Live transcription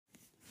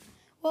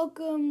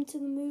Welcome to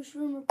the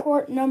Mooshroom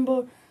Report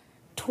number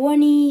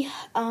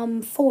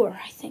 24,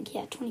 I think.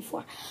 Yeah,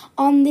 24.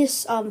 On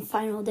this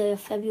final day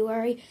of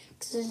February,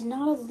 because it's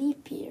not a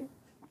leap year.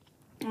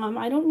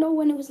 I don't know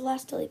when it was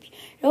last a leap year.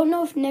 I don't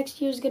know if next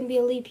year is going to be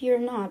a leap year or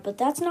not, but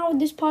that's not what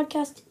this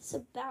podcast is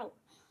about.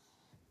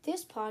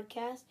 This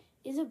podcast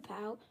is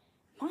about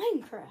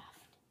Minecraft.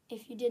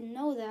 If you didn't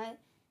know that,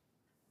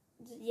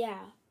 yeah,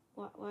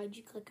 why'd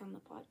you click on the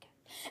podcast?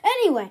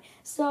 Anyway,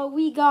 so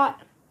we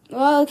got...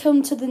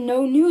 Welcome to the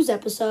no news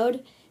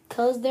episode,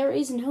 because there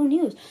is no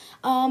news.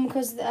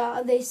 Because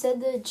they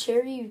said the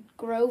cherry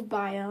grove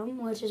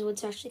biome, which is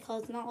what's actually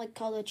called, it's not like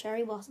called a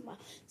cherry blossom biome,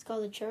 it's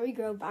called the cherry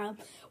grove biome,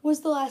 was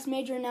the last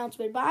major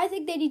announcement. But I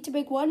think they need to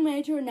make one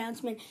major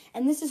announcement,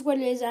 and this is what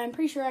it is, and I'm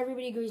pretty sure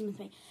everybody agrees with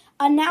me.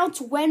 Announce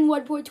when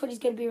 1.20 is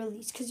going to be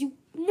released, because you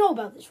know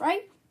about this,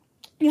 right?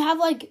 You have,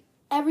 like,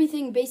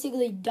 everything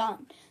basically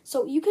done.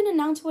 So you can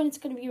announce when it's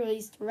going to be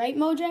released, right,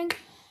 Mojang?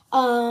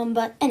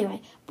 But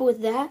anyway,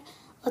 with that,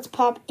 let's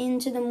pop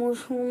into the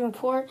Mooshroom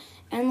Report,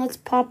 and let's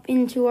pop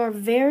into our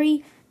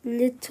very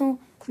little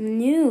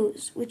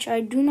news, which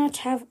I do not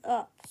have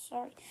up.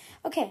 Sorry.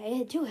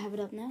 Okay, I do have it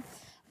up now.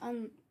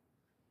 The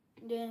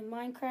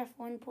Minecraft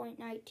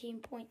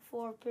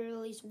 1.19.4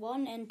 pre-release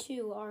 1 and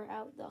 2 are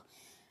out, though.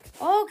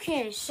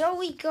 Okay, so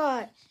we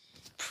got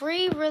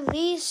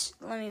pre-release,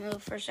 let me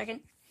move for a second,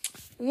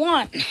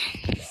 1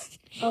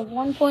 of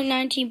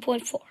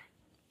 1.19.4.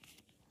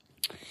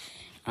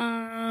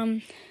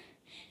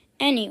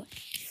 Anyway,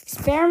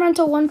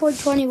 experimental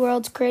 1.20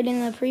 worlds created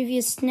in the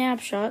previous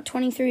snapshot,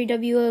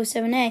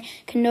 23W07A,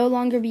 can no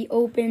longer be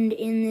opened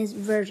in this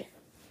version.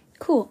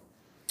 Cool.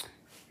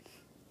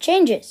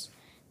 Changes.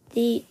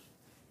 The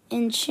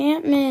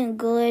enchantment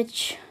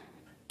glitch...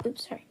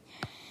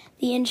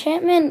 The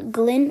enchantment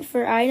glint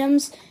for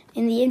items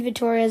in the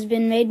inventory has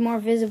been made more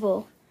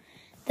visible.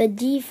 The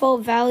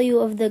default value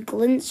of the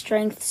glint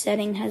strength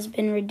setting has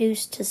been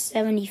reduced to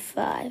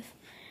 75.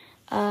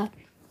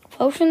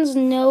 Potions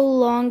no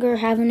longer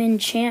have an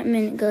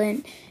enchantment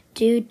glint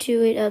due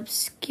to it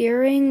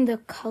obscuring the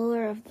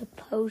color of the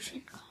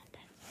potion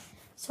content.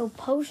 So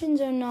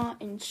potions are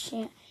not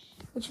enchant,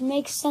 which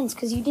makes sense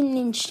because you didn't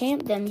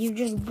enchant them, you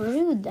just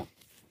brewed them.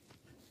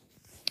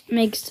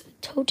 Makes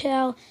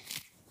total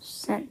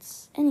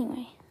sense.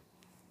 Anywho,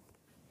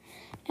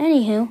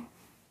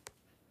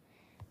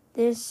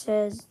 this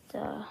says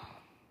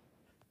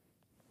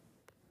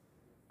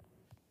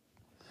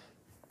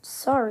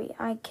Sorry,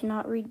 I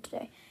cannot read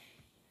today.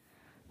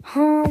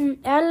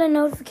 Added a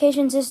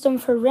notification system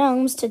for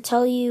realms to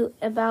tell you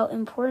about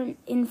important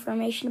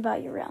information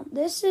about your realm.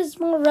 This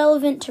is more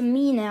relevant to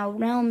me now,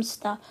 realm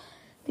stuff,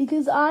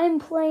 because I'm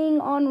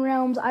playing on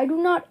realms. I do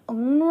not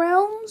own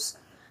realms,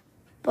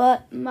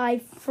 but my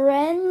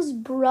friend's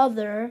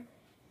brother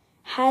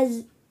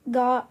has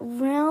got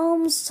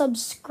realms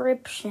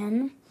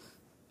subscription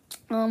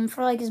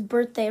for like his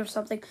birthday or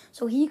something.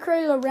 So he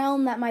created a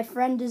realm that my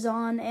friend is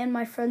on, and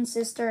my friend's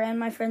sister, and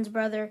my friend's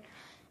brother,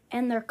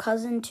 and their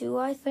cousin too,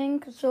 I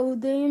think. So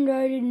they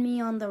invited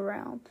me on the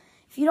realm.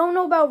 If you don't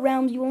know about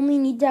realms, you only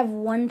need to have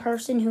one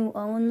person who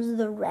owns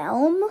the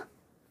realm,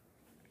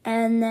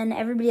 and then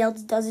everybody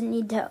else doesn't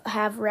need to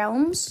have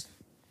realms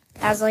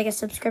as like a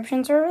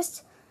subscription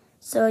service.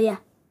 So yeah,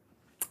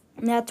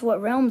 and that's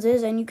what realms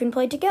is, and you can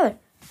play together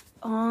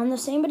on the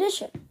same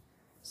edition.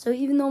 So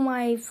even though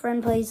my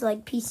friend plays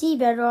like PC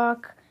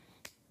Bedrock,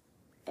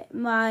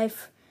 one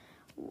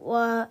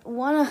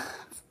of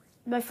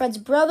my friend's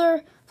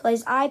brother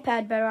plays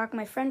iPad Bedrock,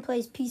 my friend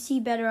plays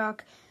PC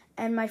Bedrock,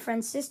 and my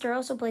friend's sister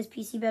also plays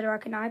PC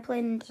Bedrock, and I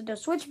play Nintendo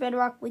Switch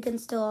Bedrock, we can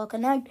still all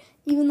connect,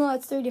 even though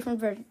it's 3 different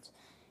versions.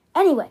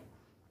 Anyway,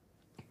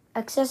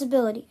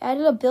 accessibility.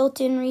 Added a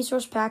built-in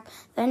resource pack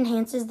that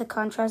enhances the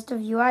contrast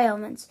of UI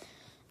elements.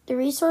 The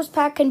resource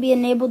pack can be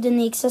enabled in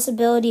the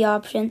accessibility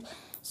option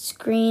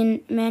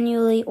screen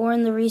manually or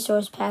in the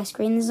resource pack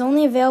screen. This is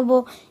only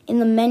available in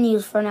the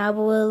menus for now,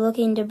 but we're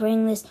looking to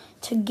bring this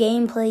to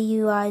gameplay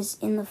UIs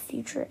in the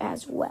future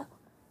as well.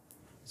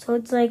 So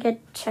it's like a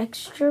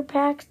texture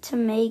pack to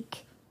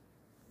make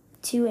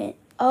to it.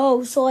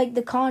 Oh, so like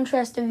the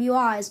contrast of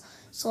UIs.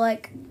 So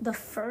like the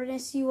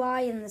furnace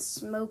UI and the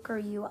smoker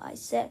UI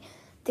set,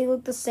 they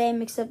look the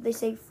same except they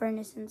say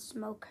furnace and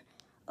smoker.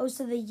 Oh,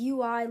 so the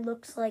UI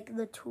looks like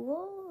the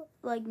tool,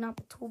 like not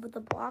the tool but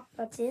the block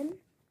that's in.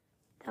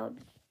 That would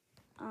be,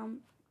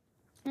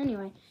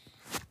 anyway.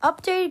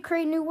 Updated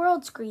Create New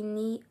World screen.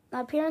 The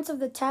appearance of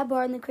the tab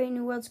bar in the Create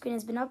New World screen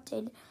has been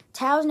updated.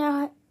 Tabs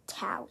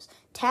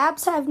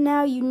have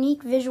now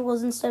unique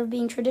visuals instead of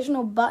being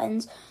traditional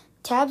buttons.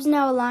 Tabs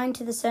now align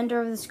to the center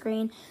of the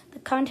screen. The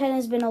content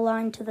has been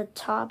aligned to the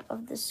top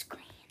of the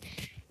screen.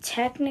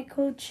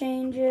 Technical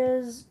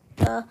changes,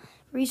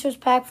 resource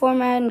pack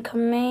format and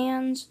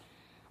commands.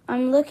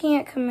 I'm looking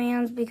at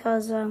commands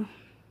because,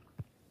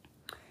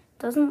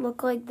 doesn't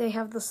look like they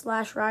have the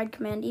 /ride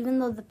command, even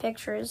though the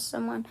picture is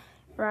someone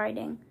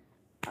riding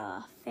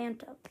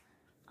Phantom.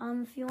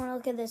 If you want to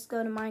look at this,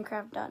 go to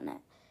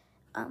minecraft.net.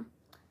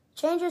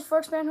 Changes for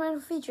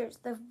experimental features.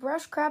 The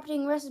brush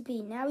crafting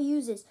recipe now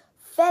uses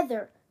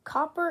Feather,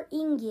 copper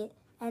ingot,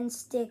 and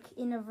stick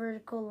in a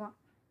vertical line.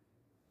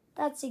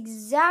 That's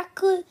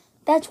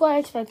what I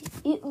expected.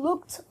 It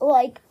looked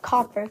like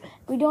copper.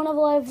 We don't have a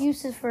lot of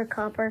uses for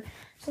copper.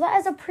 So that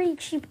is a pretty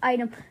cheap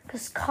item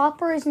because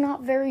copper is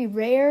not very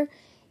rare.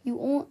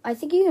 I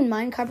think you can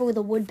mine copper with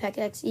a wood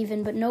pickaxe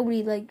even, but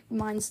nobody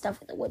mines stuff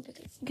with a wood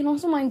pickaxe. You can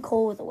also mine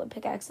coal with a wood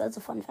pickaxe. That's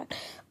a fun fact.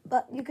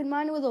 But you can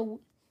mine with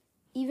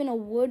even a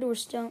wood or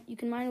stone. You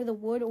can mine with a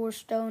wood or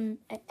stone,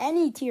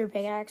 any tier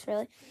pickaxe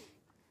really.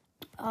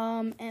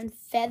 And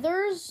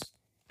feathers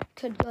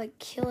could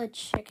kill a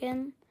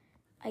chicken.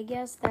 I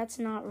guess that's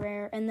not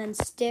rare. And then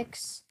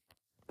sticks,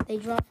 they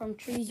drop from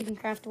trees. You can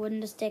craft wood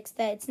into sticks.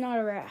 It's not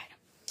a rare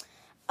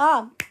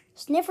item.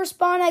 Sniffer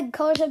spawn egg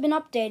colors have been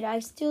updated.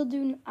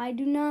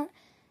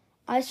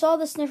 I saw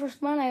the sniffer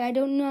spawn egg. I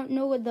don't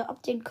know what the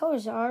updated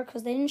colors are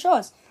because they didn't show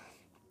us.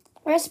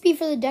 Recipe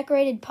for the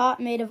decorated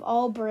pot made of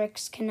all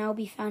bricks can now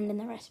be found in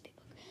the recipe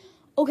book.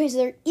 Okay, so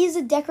there is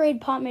a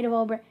decorated pot made of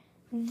all bricks.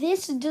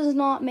 This does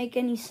not make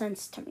any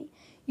sense to me.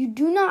 You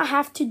do not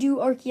have to do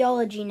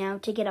archaeology now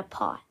to get a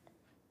pot.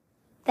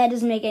 That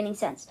doesn't make any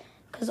sense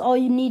because all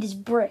you need is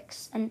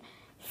bricks, and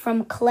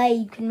from clay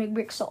you can make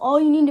bricks. So all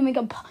you need to make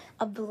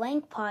a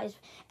blank pot is,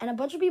 and a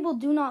bunch of people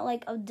do not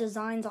like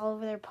designs all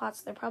over their pots.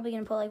 So they're probably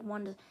gonna put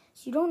one.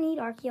 So you don't need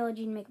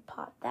archaeology to make a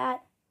pot.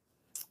 That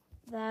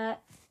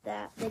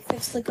they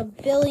fixed a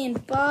billion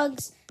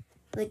bugs,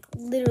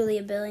 literally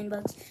a billion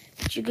bugs,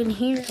 which you can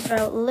hear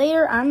about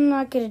later. I'm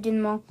not gonna do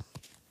them all.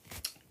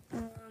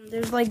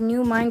 There's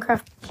new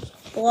Minecraft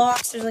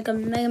blocks. There's a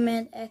Mega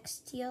Man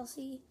X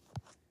TLC.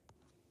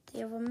 They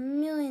have a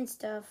million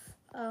stuff.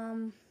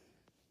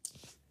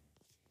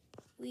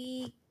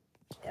 We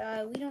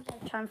don't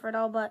have time for it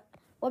all, but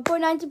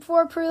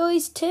 1.924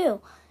 pre-release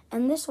 2.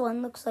 And this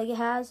one looks like it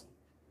has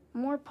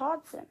more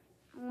pots in.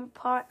 More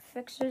pot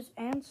fixers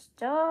and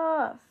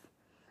stuff.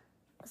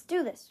 Let's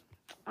do this.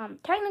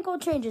 Technical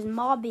changes,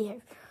 mob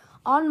behavior.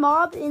 On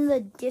mob in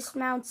the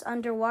dismounts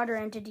underwater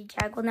entity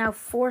tag will now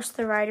force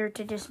the rider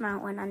to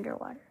dismount when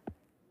underwater.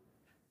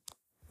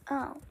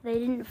 Oh, they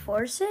didn't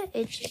force it?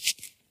 It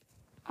just...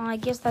 I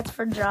guess that's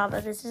for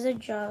Java. This is a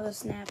Java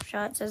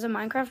snapshot. It says a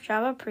Minecraft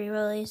Java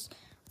pre-release.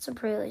 It's a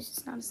pre-release.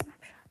 It's not a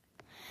snapshot.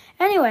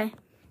 Anyway,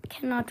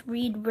 cannot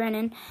read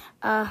Brennan.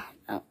 Go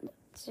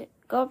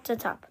up to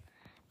the top.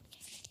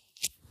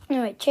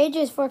 Anyway,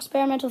 changes for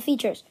experimental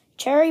features.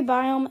 Cherry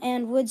biome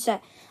and wood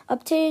set.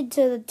 Updated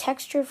to the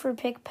texture for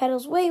pink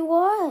petals. Wait,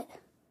 what?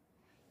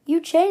 You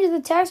changed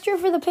the texture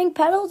for the pink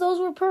petals? Those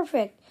were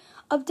perfect.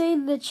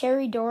 Updated the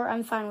cherry door.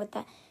 I'm fine with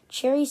that.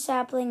 Cherry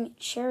sapling,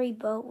 cherry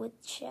boat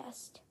with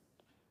chest.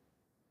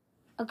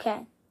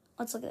 Okay,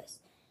 let's look at this.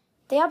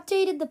 They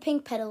updated the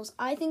pink petals.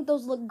 I think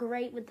those look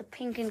great with the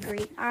pink and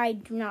green. I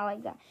do not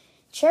like that.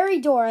 Cherry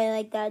door, I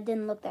like that. It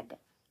didn't look that good.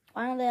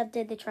 Why don't they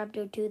update the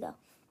trapdoor too, though?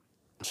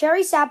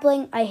 Cherry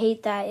sapling, I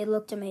hate that. It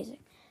looked amazing.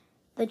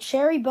 The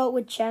cherry boat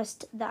with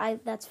chest,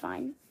 that's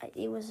fine.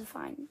 It was a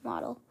fine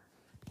model.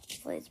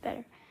 Hopefully it's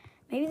better.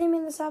 Maybe they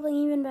made the sapling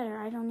even better.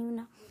 I don't even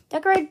know.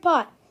 Decorated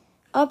pot.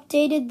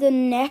 Updated the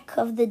neck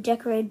of the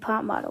decorated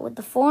pot model. With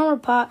the former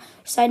pot,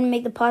 decided to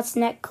make the pot's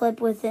neck clip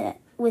with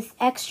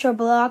extra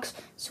blocks,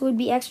 so it would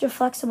be extra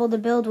flexible to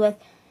build with.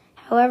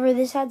 However,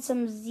 this had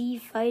some Z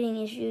fighting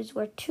issues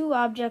where two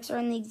objects are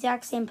in the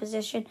exact same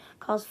position,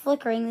 caused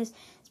flickering. This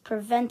is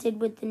prevented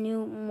with the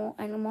new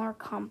more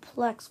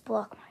complex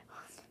block model.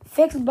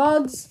 Fixed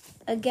bugs,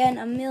 again,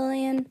 1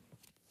 million,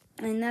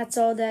 and that's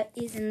all that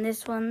is in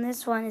this one.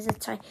 This one is a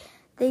tie.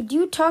 They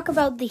do talk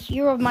about the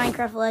hero of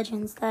Minecraft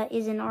Legends. That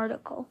is an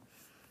article.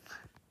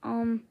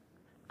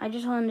 I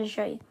just wanted to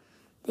show you.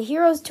 The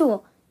hero's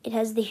tool. It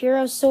has the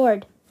hero's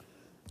sword.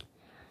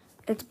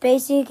 It's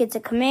basic. It's a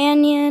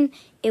companion.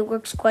 It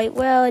works quite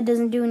well. It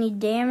doesn't do any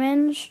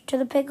damage to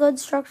the piglet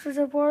structures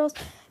or portals.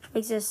 It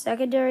makes it a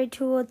secondary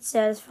tool. It's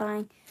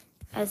satisfying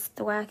as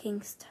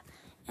thwacking stuff.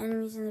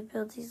 Enemies in the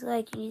abilities you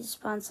need to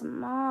spawn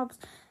some mobs.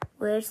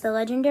 Where's the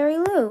legendary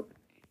loot?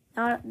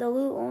 The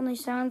loot only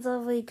sounds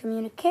lovely.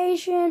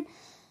 Communication.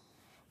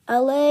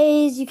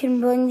 Allays. You can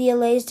bring the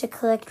allays to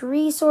collect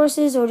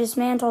resources or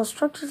dismantle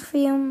structures for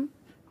you.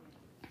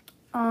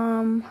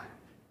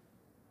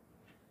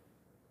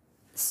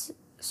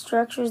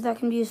 Structures that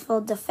can be used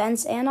for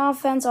defense and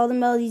offense. All the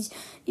melodies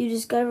you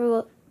discover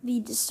will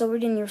be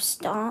stored in your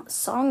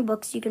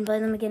songbooks. You can play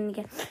them again and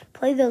again.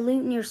 Play the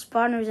loot in your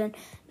spawners and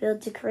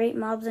build to create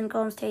mobs and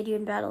golems to aid you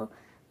in battle.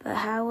 But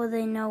how will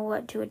they know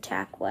what to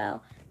attack?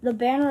 Well, the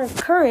banner of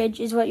courage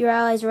is what your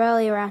allies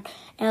rally around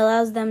and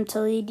allows them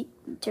to lead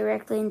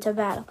directly into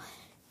battle.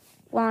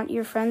 Want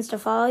your friends to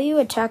follow you?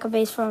 Attack a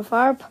base from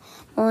afar,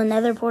 pull a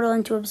nether portal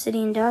into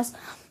obsidian dust.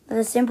 With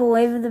a simple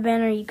wave of the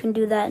banner, you can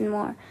do that and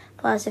more.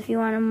 Plus, if you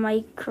want to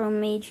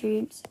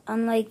micro-matrix,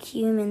 unlike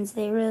humans,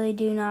 they really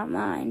do not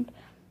mind.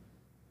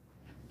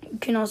 You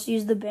can also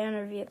use the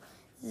banner view.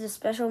 This is a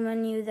special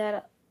menu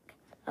that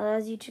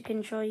allows you to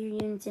control your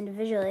units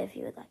individually if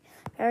you would like.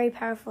 Very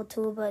powerful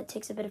tool, but it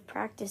takes a bit of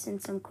practice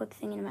and some quick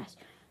thinking to master.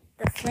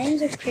 The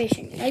Flames of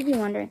Creation. You might be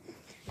wondering,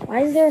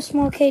 Why is there a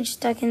small cage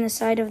stuck in the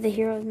side of the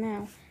hero's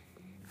mouth?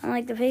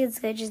 Unlike the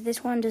biggest cages,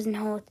 this one doesn't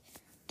hold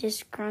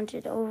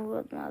disgruntled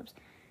overworld mobs.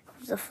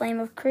 It's a flame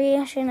of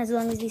creation. As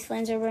long as these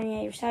flames are burning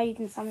at your side, you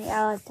can summon your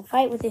allies to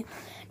fight with you.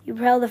 You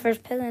propel the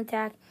first peasant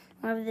attack.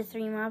 One of the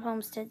 3 mob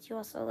homesteads, you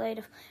also light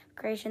of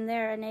creation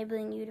there,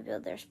 enabling you to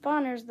build their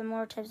spawners. The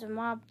more types of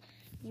mob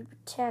you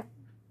protect,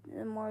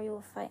 the more you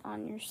will fight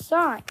on your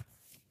side.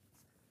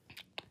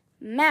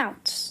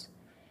 Mounts.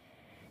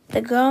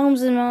 The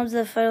golems and mobs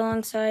that fight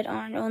alongside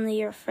aren't only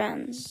your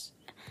friends.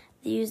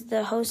 They use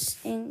the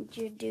host when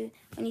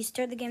you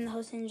start the game, the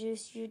host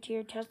introduces you to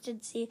your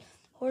trusted sea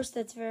horse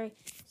that's very,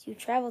 as you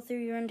travel through,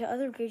 you run into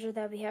other creatures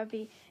that'll be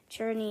happy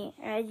journey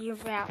as your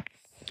route.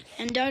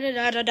 And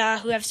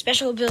who have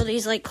special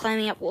abilities like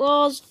climbing up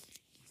walls.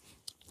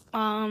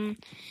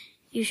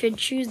 You should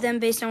choose them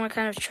based on what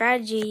kind of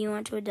strategy you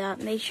want to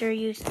adopt. Make sure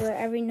you explore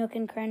every nook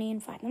and cranny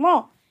and find them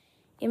all.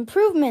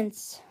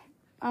 Improvements.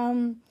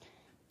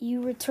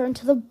 You return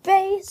to the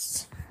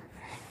base,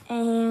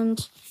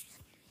 and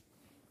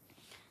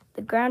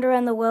the ground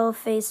around the well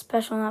face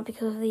special, not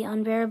because of the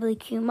unbearably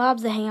cute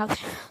mobs that hang out,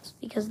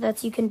 because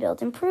that's you can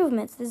build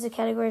improvements. This is a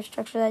category of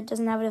structure that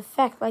doesn't have an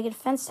effect like a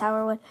defense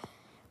tower would.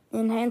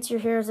 Enhance your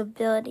hero's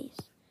abilities.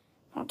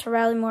 Want to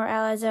rally more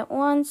allies at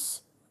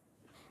once?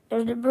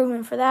 There's an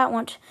improvement for that.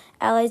 Want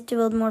allies to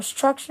build more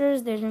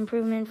structures? There's an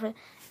improvement for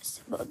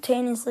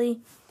simultaneously.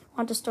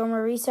 Want to store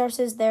more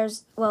resources?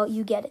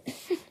 You get it.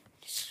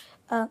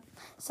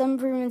 Some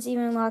improvements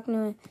even unlock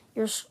new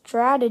your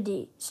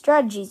strategies.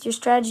 Your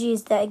strategy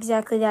is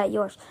exactly that,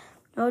 yours.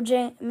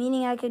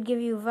 Meaning I could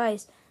give you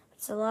advice.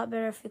 It's a lot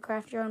better if you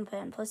craft your own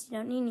plan. Plus, you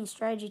don't need any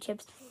strategy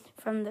tips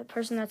from the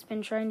person that's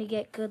been trying to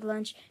get good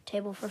lunch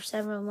table for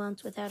several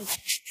months without it.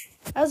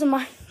 As a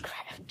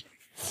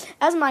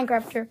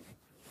Minecrafter,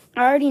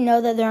 I already know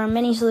that there are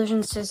many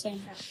solutions to the same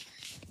problem.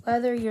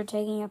 Whether you're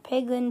taking a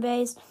piglin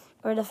base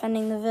or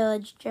defending the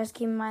village, just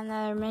keep in mind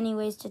that there are many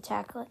ways to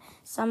tackle it.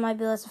 Some might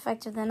be less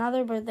effective than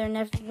others, but they're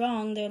never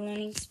wrong. They're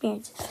learning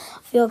experiences.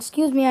 If you'll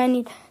excuse me, I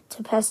need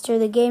to pester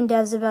the game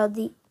devs about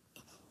the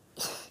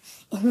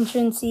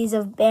intricacies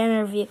of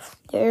banner view.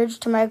 The urge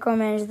to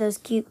micromanage those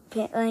cute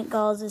link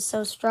goals is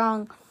so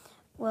strong.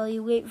 While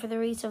you wait for the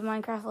release of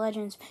Minecraft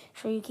Legends,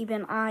 sure you keep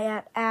an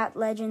eye at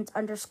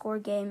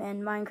legends_game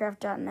and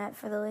Minecraft.net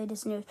for the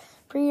latest news,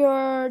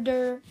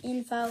 pre-order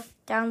info,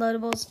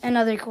 downloadables, and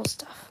other cool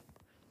stuff.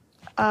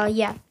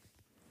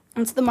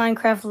 It's the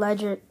Minecraft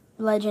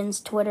Legends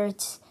Twitter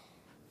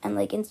and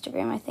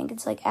Instagram. I think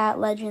it's at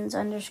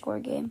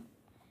legends_game.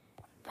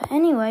 But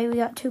anyway, we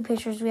got 2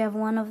 pictures. We have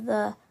one of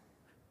the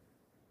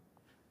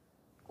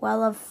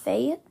Well of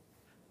Fate,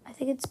 I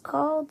think it's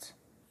called.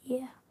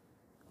 Yeah.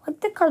 Like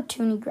the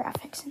cartoony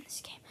graphics in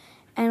this game.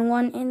 And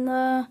one in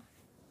the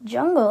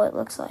jungle, it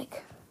looks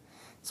like.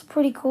 It's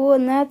pretty cool,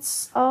 and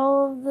that's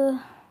all of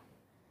the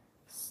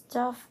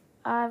stuff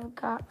I've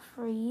got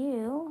for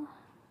you.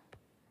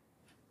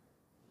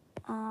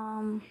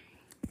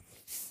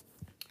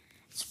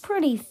 It's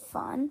pretty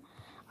fun.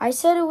 I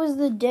said it was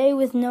the day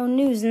with no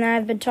news, and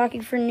I've been talking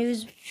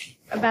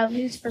about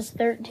news for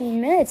 13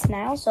 minutes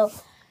now, so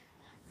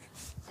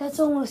that's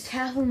almost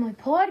half of my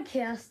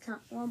podcast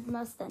time. Well,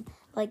 less than,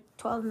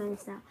 12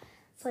 minutes now.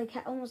 It's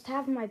almost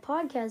half of my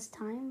podcast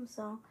time,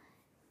 so,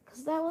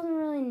 because that wasn't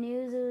really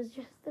news, it was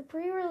just the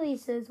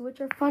pre-releases, which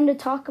are fun to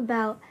talk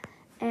about,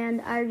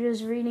 and I was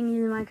just reading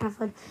you the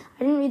Minecraft.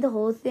 I didn't read the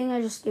whole thing, I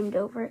just skimmed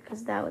over it,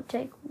 because that would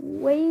take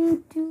way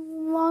too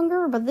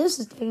longer, but this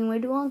is taking way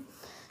too long.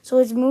 So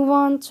let's move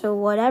on to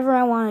whatever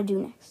I want to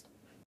do next.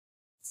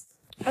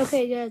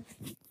 Okay, guys.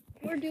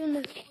 We're doing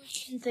the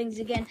question things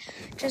again.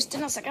 Just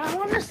in a second. I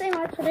want to say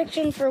my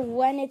prediction for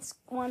when it's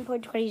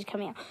 1.20 is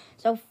coming out.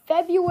 So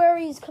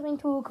February is coming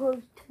to a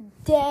close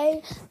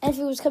today. And if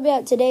it was coming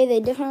out today, they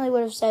definitely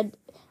would have said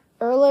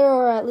earlier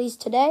or at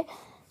least today.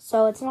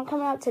 So it's not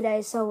coming out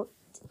today. So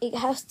it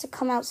has to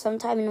come out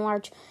sometime in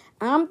March.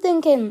 I'm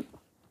thinking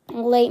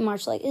late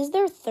March. Is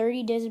there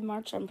 30 days in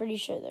March? I'm pretty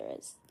sure there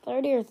is.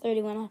 30 or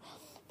 31.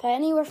 But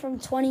anywhere from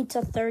 20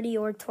 to 30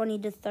 or 20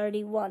 to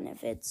 31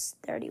 if it's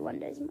 31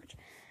 days in March.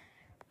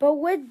 But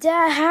with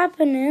that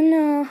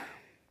happening,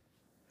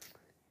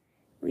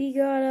 we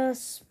gotta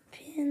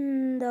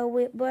spin the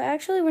wheel. But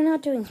actually, we're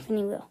not doing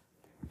spinning wheel.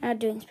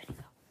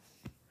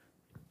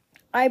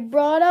 I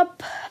brought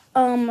up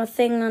a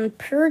thing on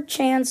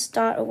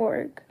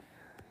purechance.org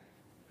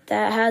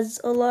that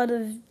has a lot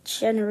of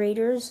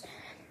generators.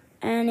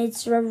 And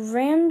it's a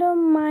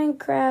random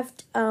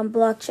Minecraft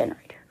block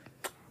generator.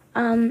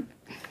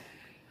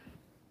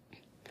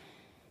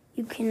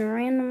 You can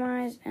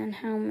randomize and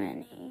how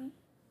many.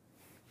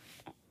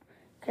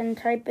 Can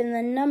type in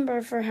the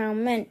number for how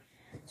many.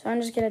 So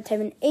I'm just going to type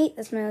in 8.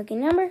 That's my lucky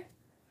number.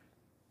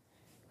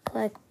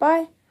 Click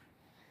buy.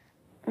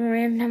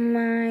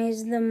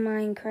 Randomize the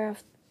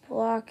Minecraft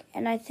block.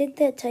 And I think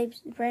that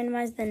types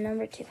randomize the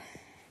number 2.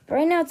 But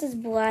right now it says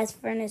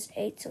blast furnace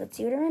 8. So let's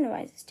see what it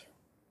randomizes to.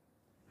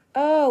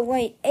 Oh,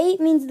 wait. 8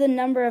 means the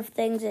number of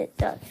things it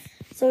does.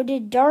 So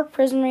did dark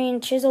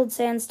prismarine, chiseled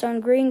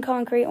sandstone, green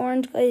concrete,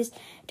 orange glazed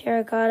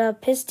terracotta,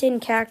 piston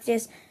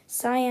cactus,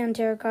 cyan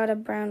terracotta,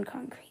 brown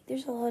concrete.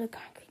 There's a lot of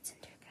concretes in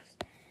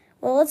terracotta.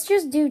 Well, let's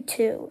just do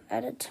 2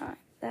 at a time.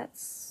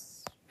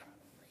 That's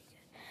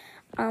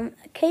probably good.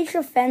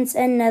 Acacia fence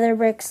and nether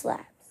brick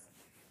slabs.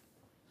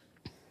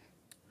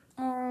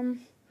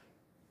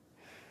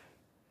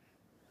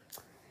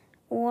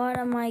 What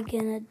am I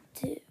gonna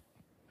do?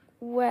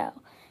 Well,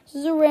 this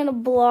is a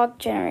random block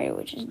generator,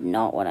 which is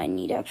not what I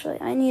need,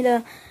 actually. I need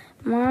a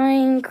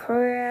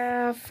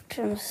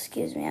Minecraft.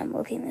 Excuse me, I'm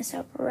looking this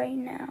up right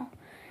now.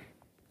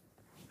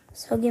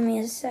 So give me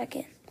a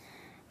second.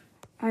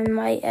 I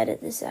might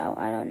edit this out.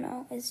 I don't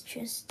know. It's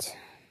just...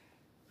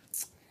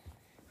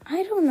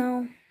 I don't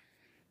know.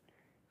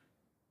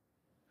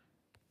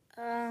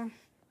 I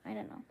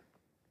don't know.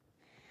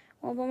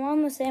 Well, I'm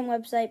on the same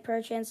website,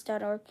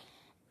 perchance.org,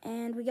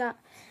 and we got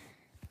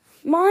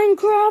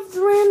Minecraft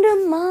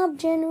Random Mob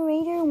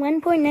Generator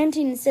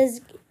 1.19. It says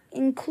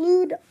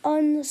include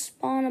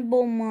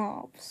unspawnable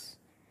mobs.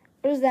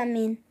 What does that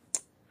mean?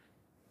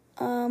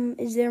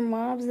 Is there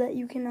mobs that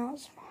you cannot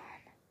spawn?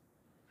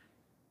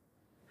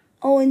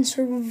 Oh, in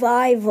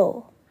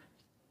survival.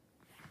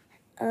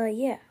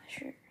 Yeah,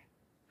 sure.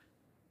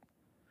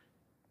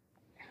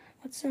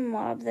 What's a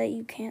mob that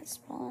you can't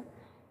spawn?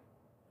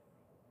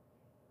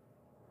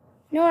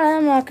 No,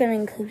 I'm not going to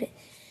include it.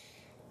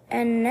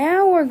 And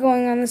now we're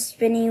going on the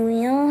spinny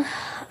wheel.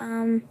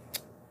 I'm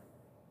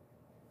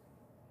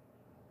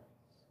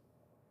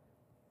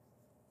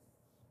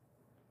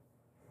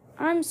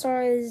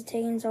sorry this is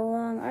taking so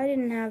long. I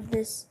didn't have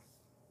this.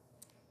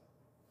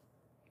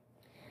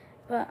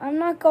 But I'm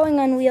not going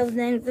on Wheels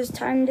this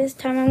time. This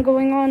time I'm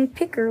going on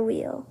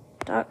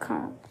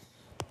pickerwheel.com.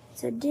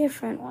 It's a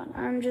different one.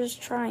 I'm just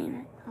trying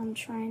it. I'm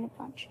trying a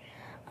bunch.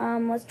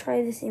 Let's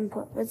try this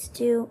input.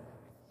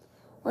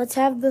 Let's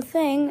have the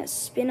thing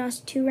spin us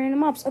 2 random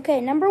mobs.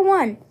 Okay, number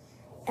 1,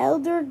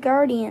 Elder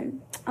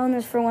Guardian. On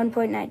this for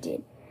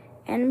 1.19.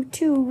 And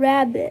 2,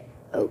 Rabbit.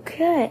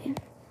 Okay.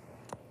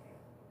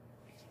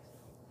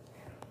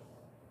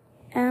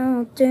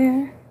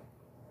 Elder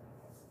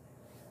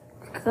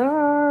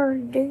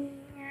Guardian.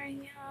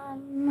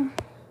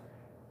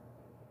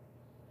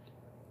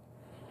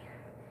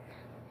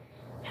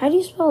 How do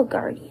you spell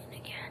guardian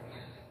again?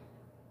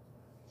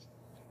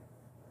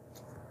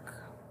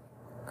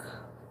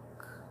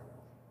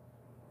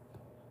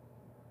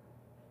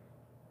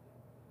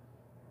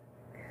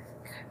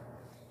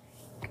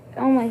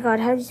 Oh my god,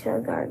 how do you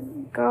spell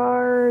guard?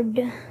 Guard.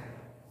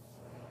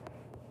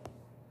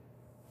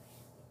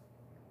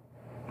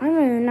 I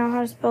don't even know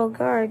how to spell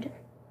guard.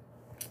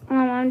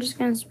 I'm just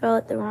gonna spell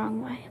it the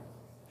wrong way.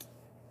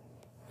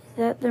 Is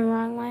that the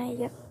wrong way?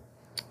 Yep.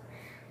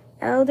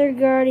 Elder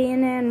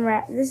Guardian and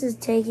This is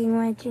taking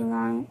way too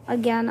long.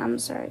 Again, I'm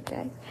sorry,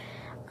 guys.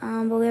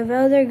 But we have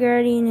Elder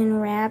Guardian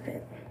and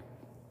Rabbit.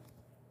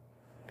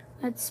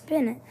 Let's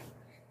spin it.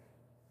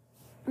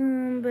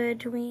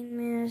 Between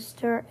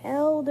Mr.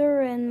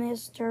 Elder and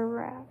Mr.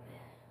 Rabbit.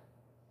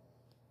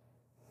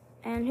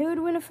 And who would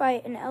win a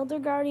fight? An Elder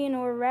Guardian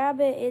or a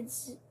Rabbit?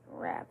 It's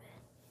Rabbit.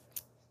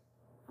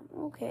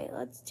 Okay,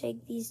 let's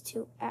take these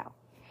 2 out.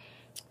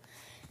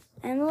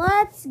 And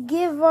let's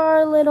give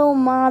our little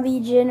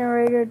mobby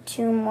generator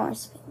 2 more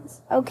spins.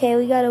 Okay,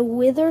 we got a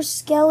Wither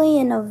Skelly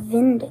and a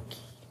Vindicate.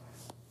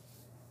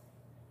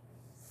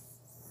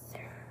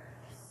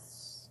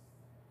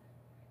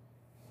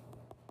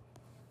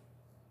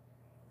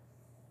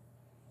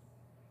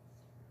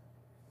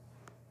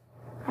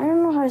 I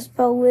don't know how to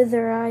spell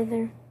wither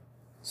either.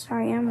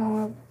 Sorry, I'm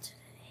horrible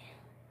today.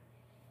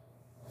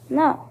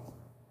 No.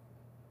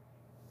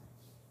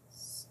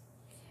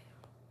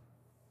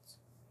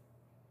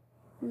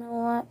 You know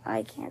what?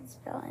 I can't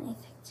spell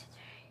anything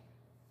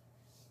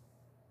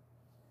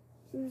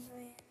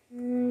today.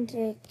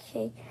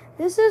 Vindicate.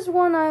 This is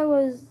one I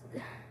was...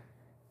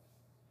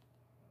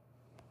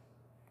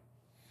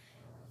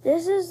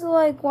 This is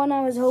like one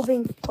I was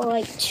hoping for,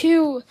 like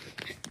 2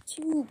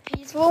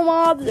 peaceful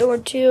mobs or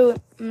 2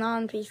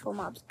 non-peaceful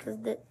mobs, because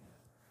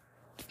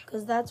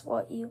that's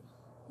what you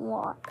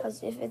want.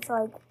 Because if it's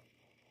like...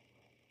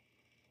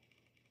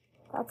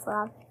 That's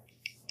loud.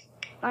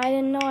 I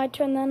didn't know I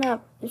turned that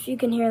up. If you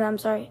can hear that, I'm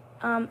sorry.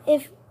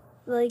 If,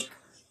 like...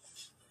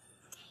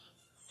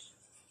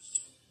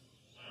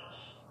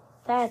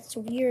 That's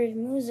weird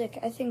music.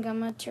 I think I'm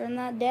gonna turn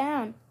that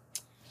down.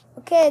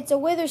 Okay, it's a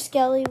Wither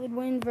Skelly would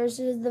win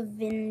versus the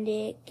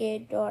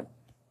Vindicator.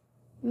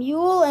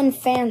 Mule and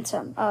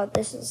Phantom. Oh,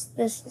 this is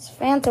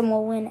Phantom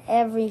will win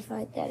every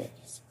fight that it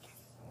is.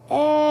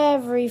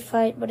 Every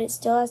fight, but it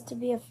still has to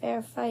be a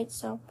fair fight,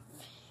 so...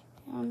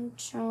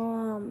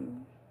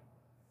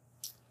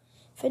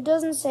 If it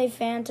doesn't say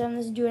Phantom,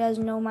 this dude has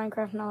no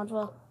Minecraft knowledge.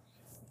 Well,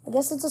 I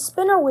guess it's a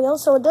spinner wheel,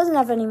 so it doesn't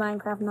have any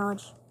Minecraft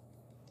knowledge.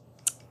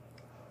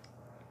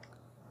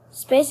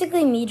 It's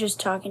basically me just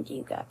talking to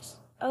you guys.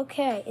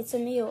 Okay, it's a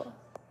mule.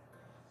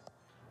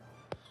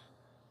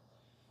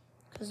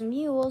 Because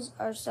mules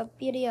are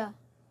superior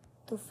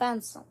to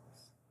phantoms.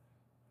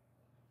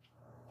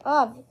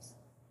 Obvious.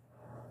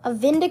 A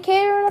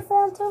Vindicator and a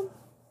Phantom?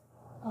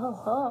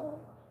 Oh.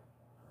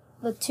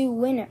 The two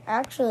winners.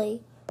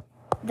 Actually,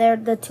 they're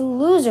the two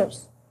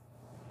losers.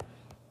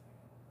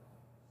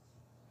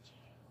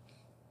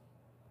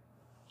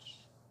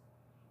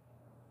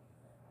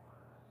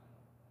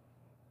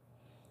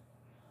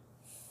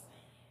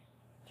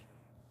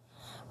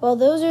 Well,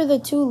 those are the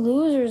two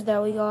losers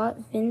that we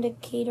got,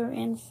 Vindicator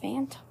and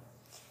Phantom.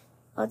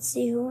 Let's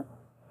see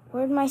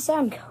where'd my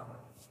sound go?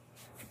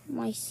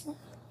 My sound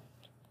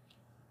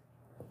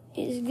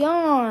is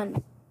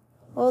gone.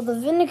 Well, the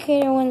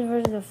Vindicator wins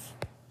versus the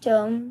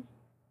Phantom.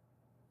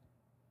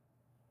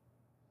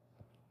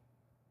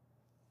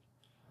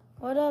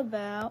 What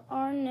about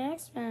our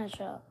next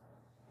matchup?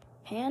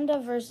 Panda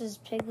versus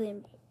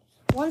Piglin.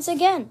 Once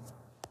again,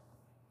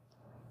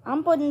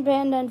 I'm putting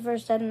Panda in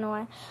first, I don't know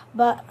why.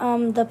 But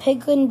the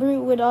Piglin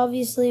Brute would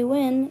obviously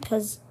win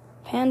because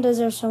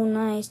pandas are so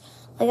nice.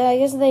 Like, I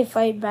guess they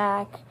fight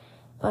back.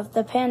 But if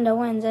the panda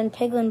wins, and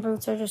Piglin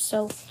Brutes are just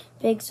so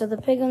big, so the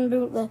Piglin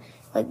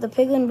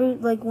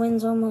Brute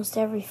wins almost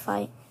every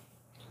fight.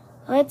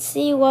 Let's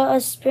see what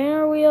a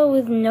spinner wheel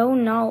with no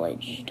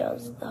knowledge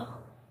does, though.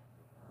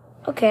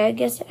 Okay, I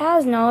guess it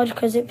has knowledge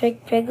because it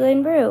picked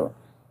Piglin Brute.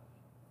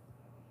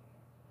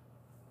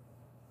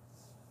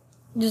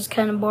 Just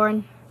kind of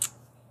boring.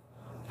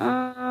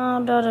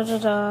 I'm going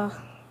on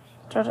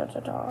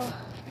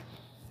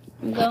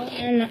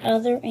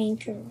another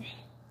anchor.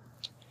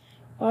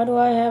 Why do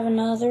I have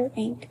another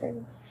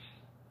anchor?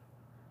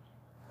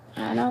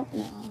 I don't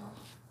know.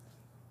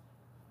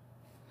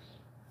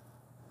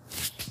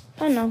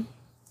 I know.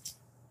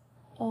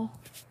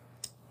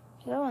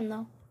 Going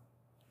though.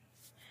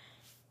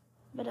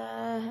 But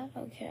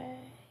okay.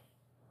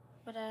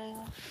 But I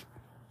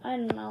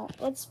don't know.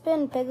 Let's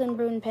spin Piglin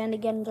Brute and Panda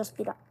again and just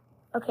be done.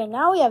 Okay,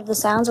 now we have the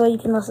sounds where you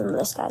can listen to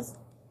this, guys.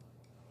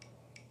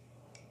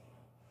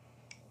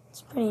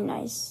 It's pretty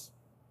nice.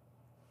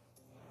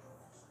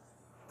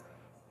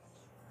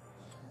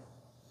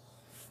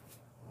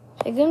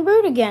 Piglin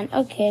Brute again.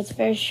 Okay, it's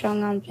very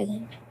strong on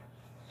Piglin.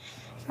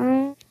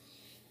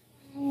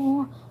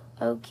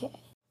 Okay.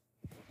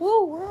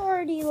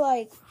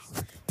 Whoa,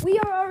 we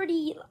are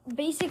already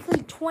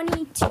basically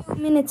 22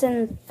 minutes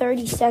and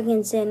 30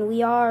 seconds in.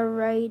 We are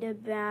right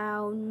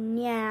about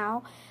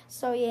now.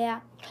 So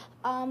yeah,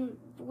 I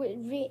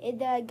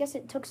guess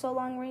it took so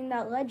long reading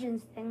that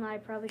Legends thing that I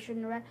probably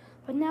shouldn't have read.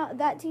 But now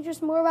that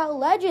teaches more about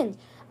Legends.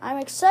 I'm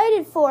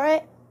excited for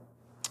it.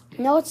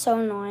 No, it's so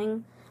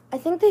annoying. I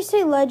think they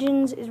say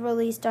Legends is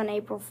released on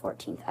April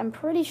 14th. I'm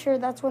pretty sure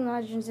that's when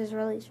Legends is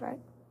released, right?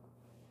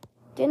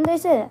 Didn't they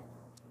say that?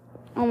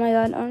 Oh my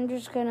god, I'm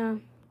just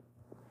gonna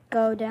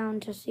go down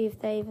to see if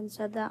they even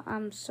said that. Oh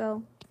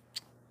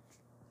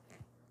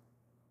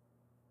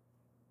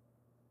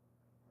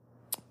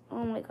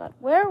my god.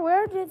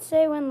 Where did it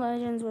say when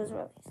Legends was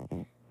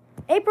released?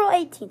 April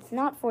 18th,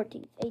 not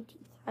 14th, 18th.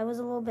 I was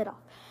a little bit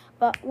off.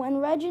 But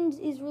when Legends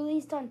is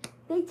released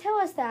they tell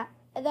us that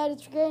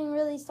it's getting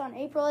released on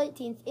April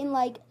 18th in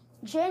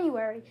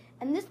January.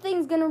 And this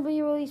thing's gonna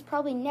be released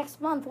probably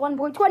next month,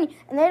 1.20,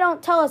 and they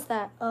don't tell us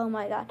that. Oh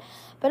my god.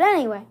 But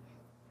anyway,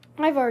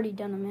 I've already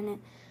done a minute.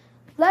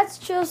 Let's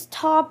just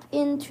hop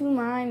into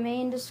my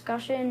main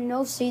discussion.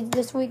 No seeds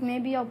this week.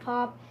 Maybe I'll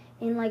pop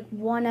in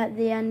one at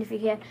the end if you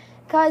can.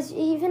 Guys,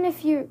 even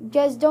if you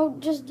guys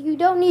you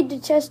don't need to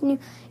test new.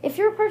 If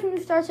you're a person who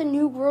starts a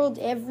new world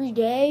every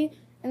day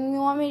and you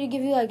want me to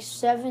give you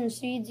 7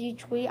 seeds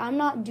each week, I'm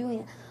not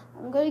doing it.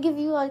 I'm going to give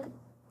you a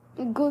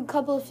good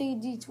couple of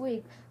seeds each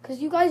week. Because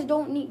you guys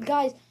don't need,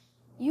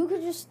 you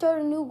could just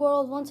start a new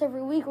world once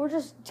every week or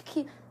just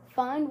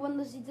find one of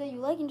the seeds that you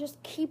like and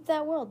just keep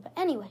that world. But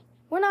anyway,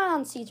 we're not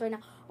on seeds right now.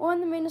 On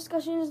the main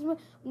discussion is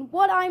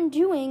what I'm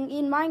doing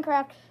in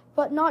Minecraft,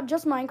 but not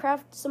just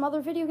Minecraft, some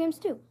other video games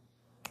too.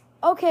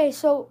 Okay,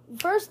 so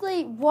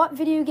firstly, what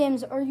video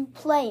games are you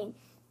playing?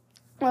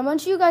 A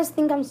bunch of you guys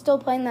think I'm still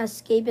playing that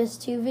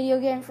Escapist 2 video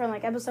game from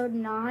episode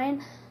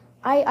 9.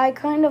 I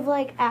kind of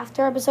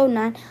after episode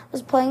 9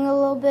 was playing a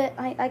little bit.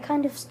 I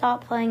kind of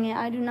stopped playing it.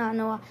 I do not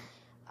know why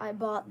I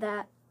bought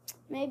that.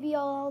 Maybe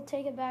I'll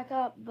take it back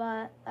up,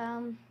 but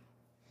don't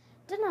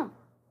know.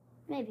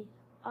 Maybe.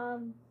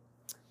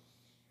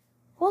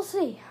 We'll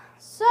see.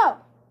 So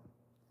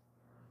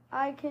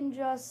I can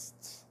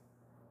just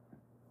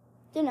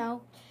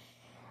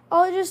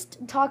I'll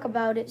just talk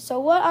about it. So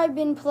what I've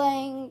been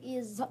playing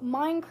is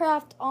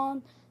Minecraft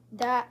on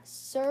that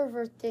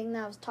server thing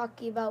that I was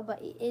talking about, but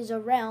it is a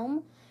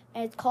realm,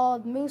 and it's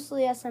called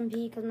Mooshroom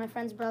SMP because my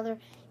friend's brother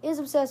is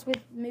obsessed with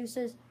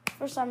mooses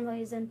for some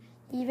reason.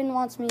 He even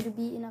wants me to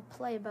be in a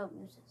play about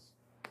mooses.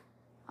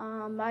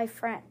 My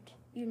friend,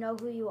 you know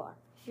who you are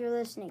if you're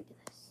listening to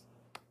this.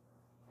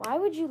 Why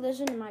would you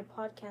listen to my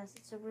podcast?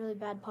 It's a really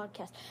bad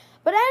podcast.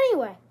 But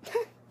anyway,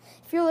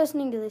 if you're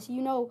listening to this,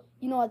 you know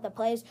what the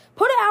play is.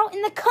 Put it out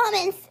in the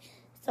comments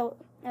so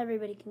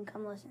everybody can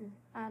come listen.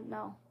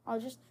 No,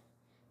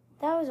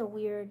 that was a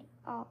weird.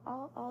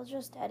 I'll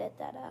just edit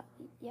that out.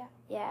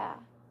 Yeah.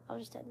 I'll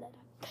just edit that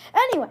out.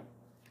 Anyway,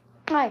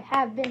 I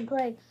have been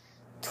playing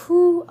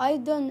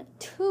I've done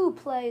 2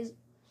 plays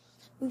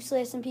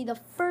Mooshroom SMP. The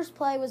first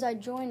play was I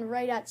joined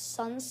right at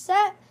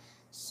sunset,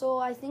 so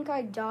I think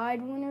I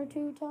died 1 or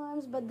 2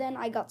 times, but then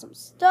I got some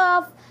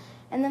stuff.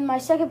 And then my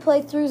second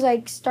playthrough is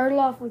I started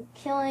off with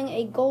killing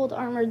a gold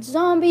armored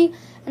zombie,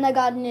 and I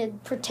got a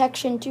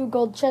protection 2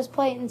 gold chest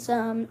plate and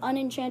some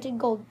unenchanted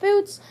gold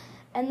boots.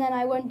 And then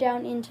I went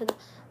down into the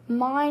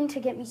mine to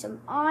get me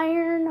some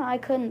iron. I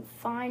couldn't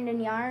find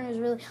any iron. It was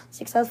really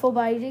successful,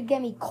 but I did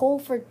get me coal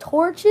for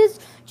torches,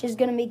 which is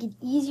going to make it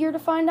easier to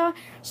find iron.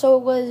 So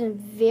it wasn't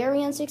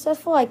very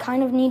unsuccessful. I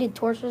kind of needed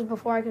torches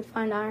before I could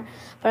find iron,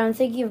 but I'm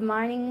thinking of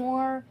mining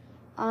more.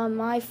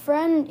 My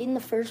friend, in the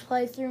first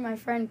playthrough, my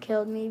friend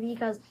killed me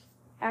because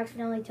I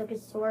accidentally took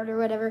his sword or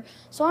whatever.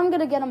 So I'm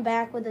going to get him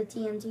back with a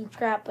TNT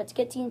trap. But to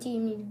get TNT, you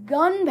need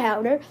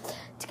gunpowder.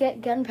 To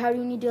get gunpowder,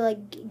 you need to,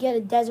 get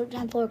a desert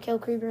temple or kill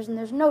creepers, and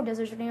there's no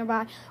deserts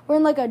nearby. We're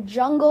in, a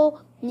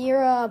jungle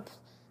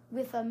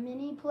with a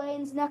mini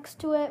plains next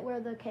to it where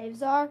the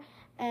caves are,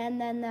 and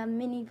then the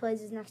mini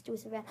plains is next to a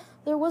savannah.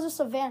 There was a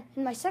savannah.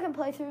 In my second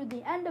playthrough, at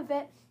the end of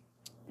it,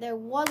 there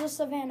was a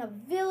savannah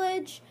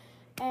village,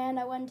 and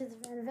I went to the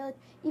savannah village.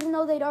 Even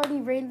though they'd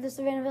already raided the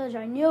savannah village,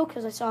 I knew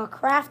because I saw a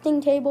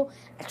crafting table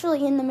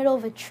actually in the middle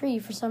of a tree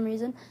for some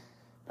reason.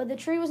 But the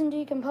tree wasn't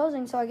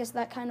decomposing, so I guess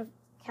that kind of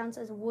counts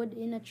as wood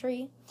in a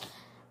tree.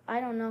 I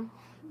don't know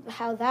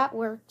how that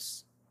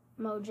works.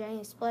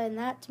 Mojang explained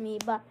that to me.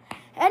 But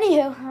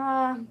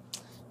anywho,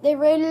 they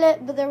raided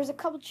it, but there was a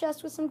couple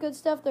chests with some good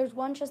stuff. There was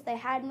one chest they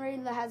hadn't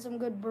raided that had some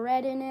good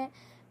bread in it.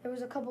 There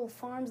was a couple of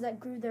farms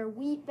that grew their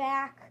wheat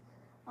back.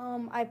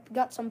 I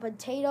got some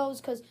potatoes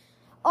because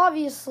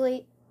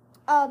obviously,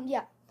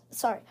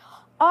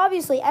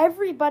 obviously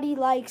everybody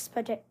likes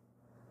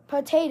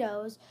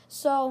potatoes,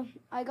 so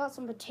I got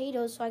some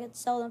potatoes so I could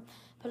sell them,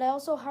 but I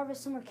also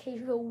harvested some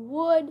acacia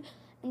wood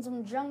and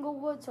some jungle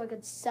wood so I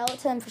could sell it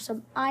to them for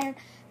some iron,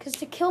 because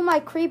to kill my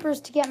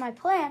creepers to get my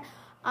plant,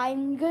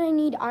 I'm going to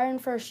need iron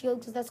for a shield,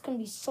 because that's going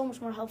to be so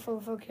much more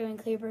helpful for killing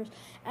creepers,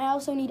 and I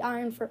also need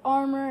iron for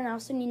armor, and I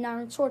also need an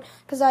iron sword,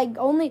 because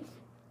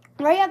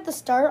right at the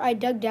start, I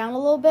dug down a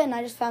little bit, and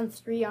I just found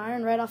 3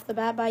 iron right off the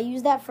bat, but I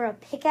used that for a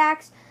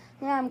pickaxe.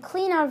 Now I'm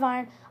clean out of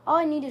iron. All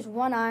I need is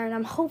 1 iron.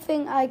 I'm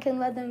hoping I can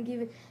let them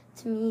give it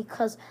to me,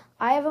 because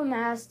I have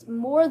amassed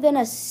more than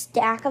a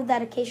stack of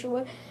that acacia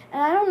wood,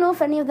 and I don't know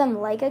if any of them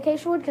like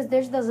acacia wood, because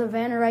there's the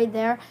savannah right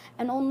there,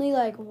 and only,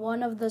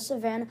 one of the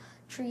savannah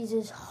trees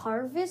is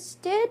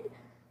harvested,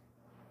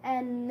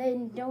 and they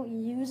don't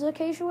use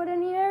acacia wood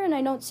anywhere, and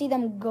I don't see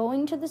them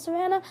going to the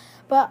savannah.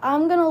 But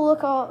I'm going to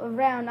look all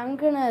around. I'm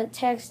going to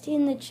text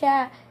in the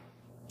chat,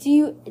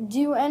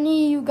 do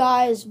any of you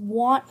guys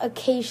want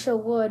acacia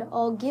wood?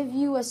 I'll give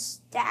you a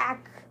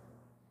stack.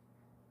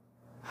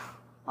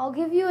 I'll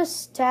give you a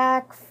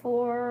stack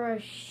for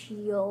a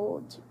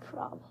shield,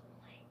 probably.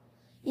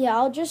 Yeah,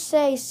 I'll just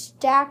say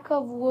stack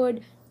of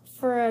wood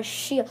for a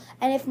shield.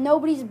 And if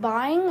nobody's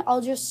buying,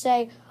 I'll just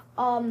say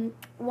one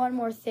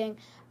more thing.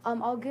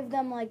 I'll give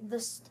them I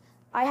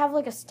have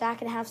a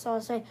stack and a half, so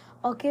I'll say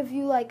I'll give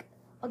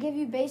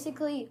you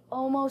basically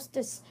almost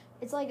it's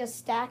like a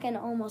stack and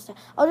almost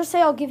I'll just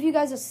say I'll give you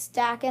guys a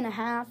stack and a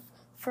half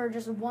for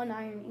just 1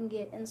 iron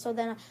ingot, and so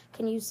then I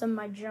can use some of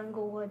my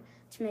jungle wood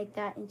to make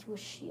that into a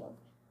shield.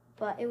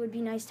 But it would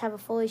be nice to have a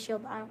fully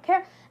shield, but I don't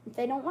care. If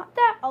they don't want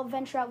that, I'll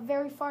venture out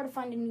very far to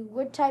find a new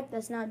wood type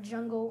that's not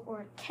jungle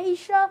or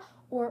acacia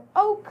or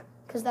oak,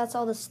 because that's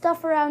all the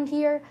stuff around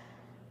here.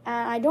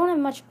 And I don't have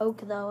much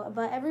oak, though,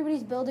 but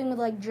everybody's building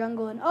with,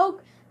 jungle and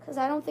oak, because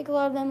I don't think a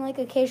lot of them like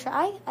acacia.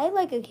 I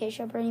like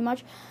acacia pretty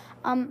much.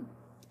 I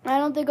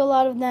don't think a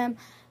lot of them,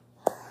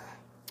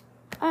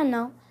 I don't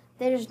know,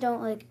 they just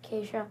don't like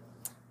acacia.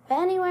 But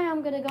anyway,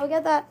 I'm going to go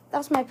get that.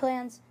 That's my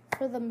plans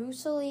for the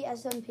Mooshroom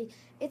SMP.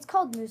 It's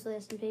called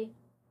Mooshroom SMP.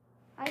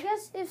 I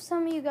guess if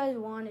some of you guys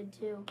wanted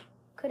to,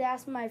 could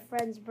ask my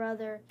friend's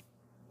brother.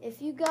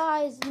 If you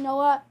guys, you know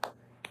what?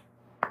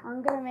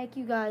 I'm going to make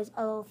you guys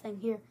a little thing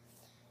here.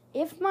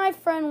 If my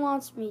friend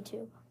wants me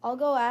to, I'll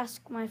go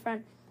ask my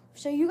friend.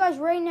 So you guys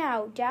right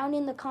now, down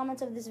in the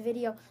comments of this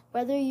video,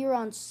 whether you're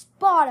on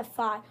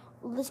Spotify,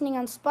 listening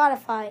on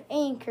Spotify,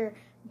 Anchor,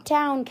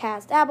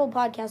 Downcast, Apple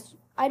Podcasts,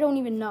 I don't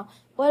even know,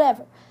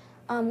 whatever.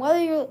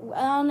 Whether you're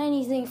on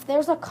anything, if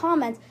there's a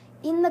comment,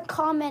 in the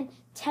comment,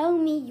 tell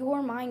me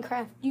your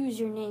Minecraft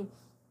username.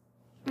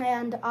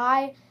 And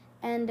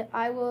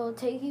I will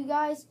take you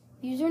guys'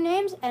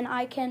 usernames, and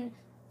I can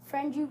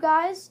friend you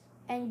guys,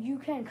 and you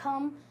can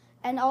come.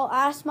 And I'll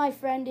ask my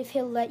friend if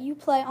he'll let you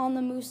play on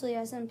the Mooshroom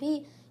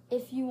SMP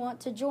if you want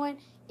to join.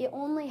 It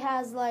only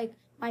has,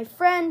 my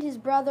friend, his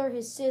brother,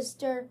 his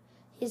sister,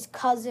 his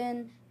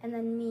cousin, and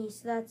then me.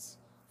 So that's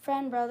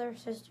friend, brother,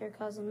 sister,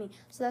 cousin, me.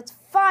 So that's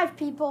 5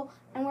 people,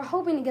 and we're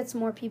hoping to get some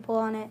more people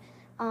on it.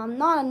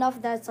 Not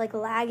enough that's,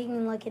 lagging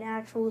in, an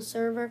actual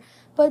server,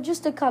 but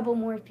just a couple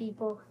more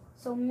people.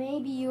 So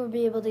maybe you'll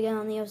be able to get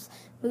on the Mooshroom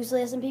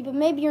SMP, but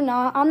maybe you're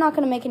not. I'm not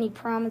going to make any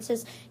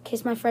promises in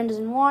case my friend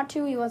doesn't want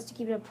to. He wants to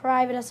keep it a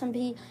private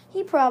SMP.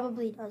 He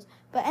probably does.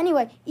 But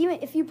anyway, even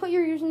if you put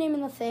your username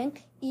in the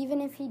thing, even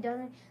if he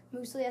doesn't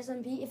Mooshroom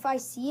SMP, if I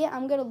see it,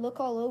 I'm going to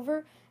look all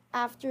over,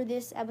 after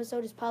this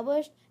episode is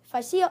published. If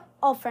I see it,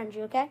 I'll friend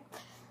you, okay?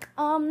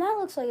 That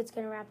looks like it's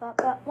going to wrap up.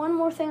 But one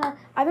more thing.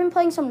 I've been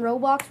playing some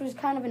Roblox, which is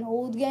kind of an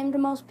old game to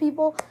most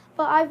people.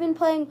 But I've been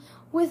playing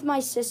with my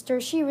sister.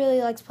 She really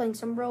likes playing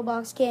some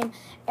Roblox game.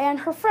 And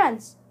her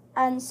friends.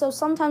 And so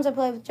sometimes I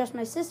play with just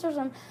my sisters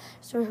and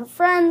so her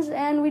friends.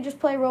 And we just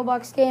play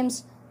Roblox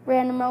games,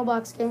 random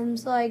Roblox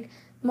games. Like,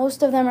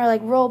 most of them are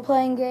like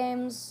role-playing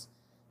games.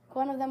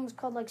 One of them was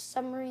called like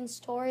Submarine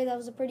Story. That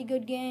was a pretty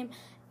good game.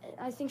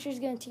 I think she's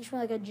going to teach me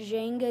like a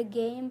Jenga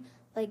game.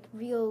 Like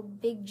real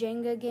big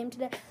Jenga game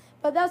today.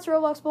 But that's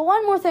Roblox. But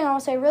one more thing I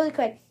want to say really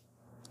quick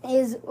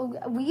is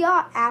we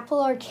got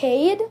Apple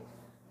Arcade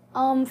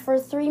for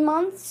 3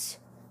 months,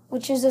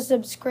 which is a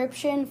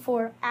subscription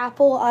for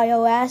Apple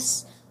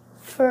iOS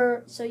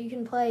so you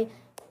can play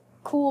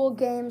cool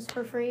games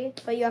for free,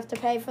 but you have to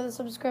pay for the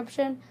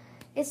subscription.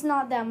 It's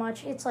not that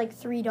much. It's like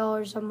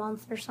 $3 a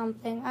month or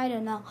something. I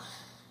don't know.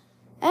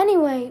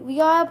 Anyway, we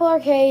got Apple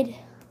Arcade.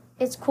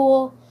 It's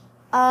cool.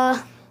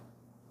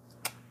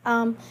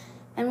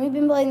 And we've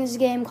been playing this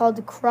game called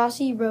the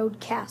Crossy Road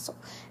Castle.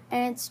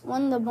 And it's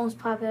one of the most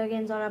popular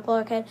games on Apple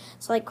Arcade.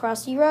 It's like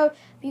Crossy Road.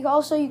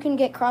 You can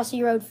get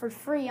Crossy Road for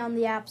free on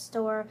the App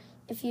Store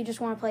if you just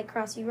want to play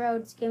Crossy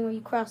Road. It's a game where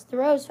you cross the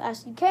road as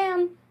fast as you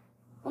can.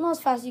 Well, not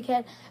as fast as you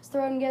can. It's the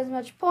road and get as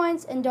much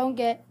points and don't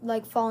get,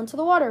 fall into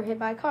the water or hit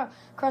by a car.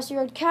 Crossy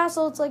Road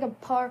Castle, it's like a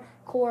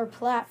parkour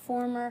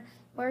platformer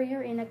where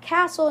you're in a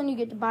castle and you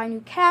get to buy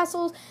new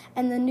castles,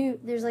 and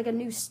there's like a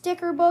new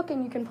sticker book,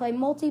 and you can play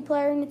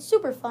multiplayer, and it's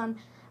super fun.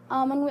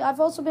 I've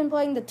also been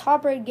playing the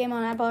top-rated game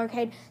on Apple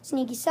Arcade,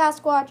 Sneaky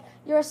Sasquatch.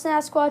 You're a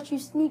Sasquatch, you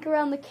sneak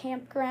around the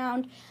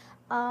campground,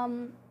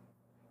 and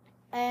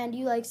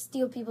you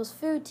steal people's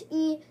food to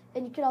eat,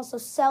 and you can also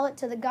sell it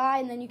to the guy,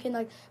 and then you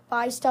can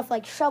buy stuff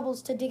like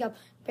shovels to dig up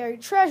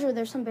buried treasure.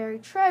 There's some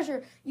buried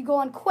treasure. You go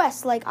on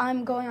quests, like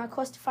I'm going on a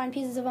quest to find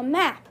pieces of a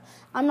map.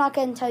 I'm not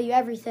going to tell you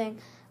everything.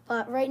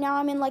 But right now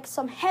I'm in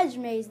some hedge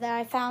maze that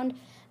I found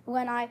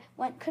when I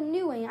went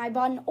canoeing. I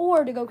bought an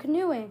oar to go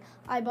canoeing.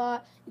 You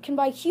can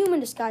buy human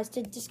disguise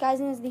to disguise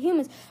as the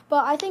humans.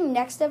 But I think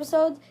next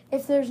episode,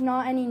 if there's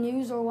not any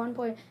news or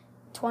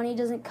 1.20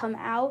 doesn't come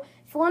out,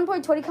 if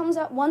 1.20 comes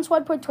out, once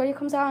 1.20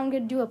 comes out, I'm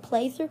going to do a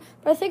playthrough.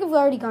 But I think I've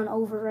already gone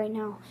over right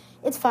now.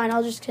 It's fine.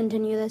 I'll just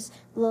continue this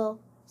little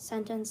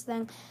sentence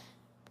thing.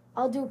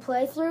 I'll do a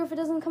playthrough if it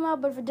doesn't come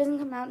out, but if it doesn't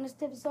come out in this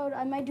episode,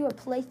 I might do a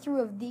playthrough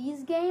of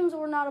these games,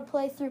 or not a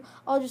playthrough.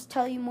 I'll just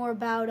tell you more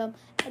about them.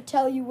 I'll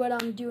tell you what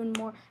I'm doing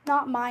more.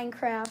 Not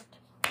Minecraft,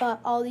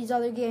 but all these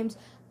other games,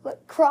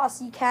 like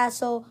Crossy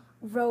Castle,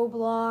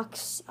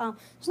 Roblox.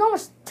 There's not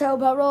much to tell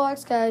about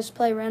Roblox because I just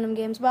play random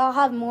games, but I'll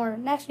have more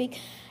next week.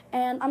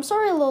 And I'm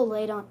sorry I'm a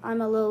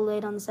little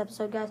late on this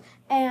episode, guys.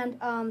 And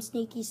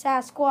Sneaky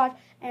Sasquatch,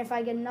 and if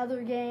I get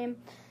another game.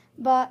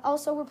 But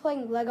also we're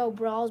playing Lego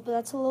Brawls, but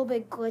that's a little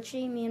bit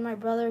glitchy. Me and my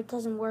brother, it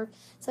doesn't work.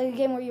 It's like a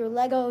game where you're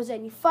Legos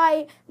and you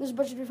fight. There's a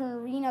bunch of different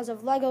arenas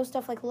of Lego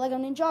stuff like Lego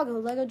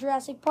Ninjago, Lego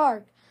Jurassic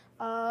Park,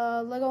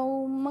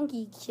 Lego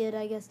Monkey Kid,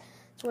 I guess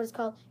that's what it's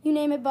called. You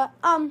name it, but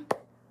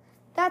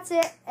that's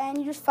it. And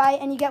you just fight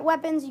and you get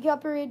weapons. You can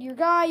upgrade your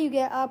guy. You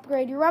get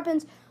upgrade your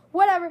weapons.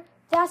 Whatever.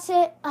 That's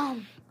it.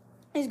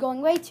 It's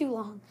going way too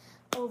long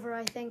over,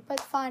 I think,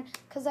 but fine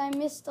because I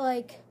missed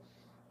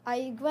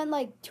I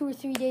went 2 or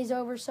 3 days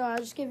over, so I'll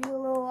just give you a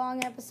little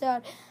long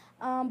episode.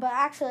 But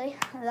actually,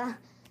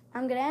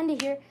 I'm going to end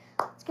it here.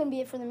 It's going to be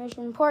it for the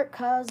Mooshroom Report,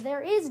 because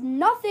there is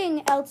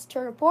nothing else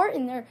to report,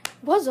 and there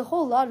was a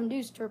whole lot of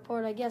news to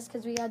report, I guess,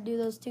 because we got to do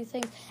those 2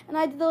 things. And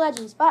I did the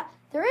legends, but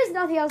there is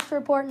nothing else to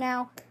report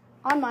now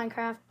on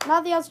Minecraft.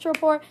 Nothing else to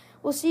report.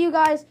 We'll see you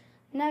guys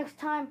next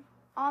time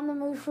on the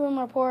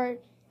Mooshroom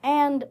Report,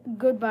 and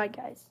goodbye,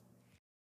 guys.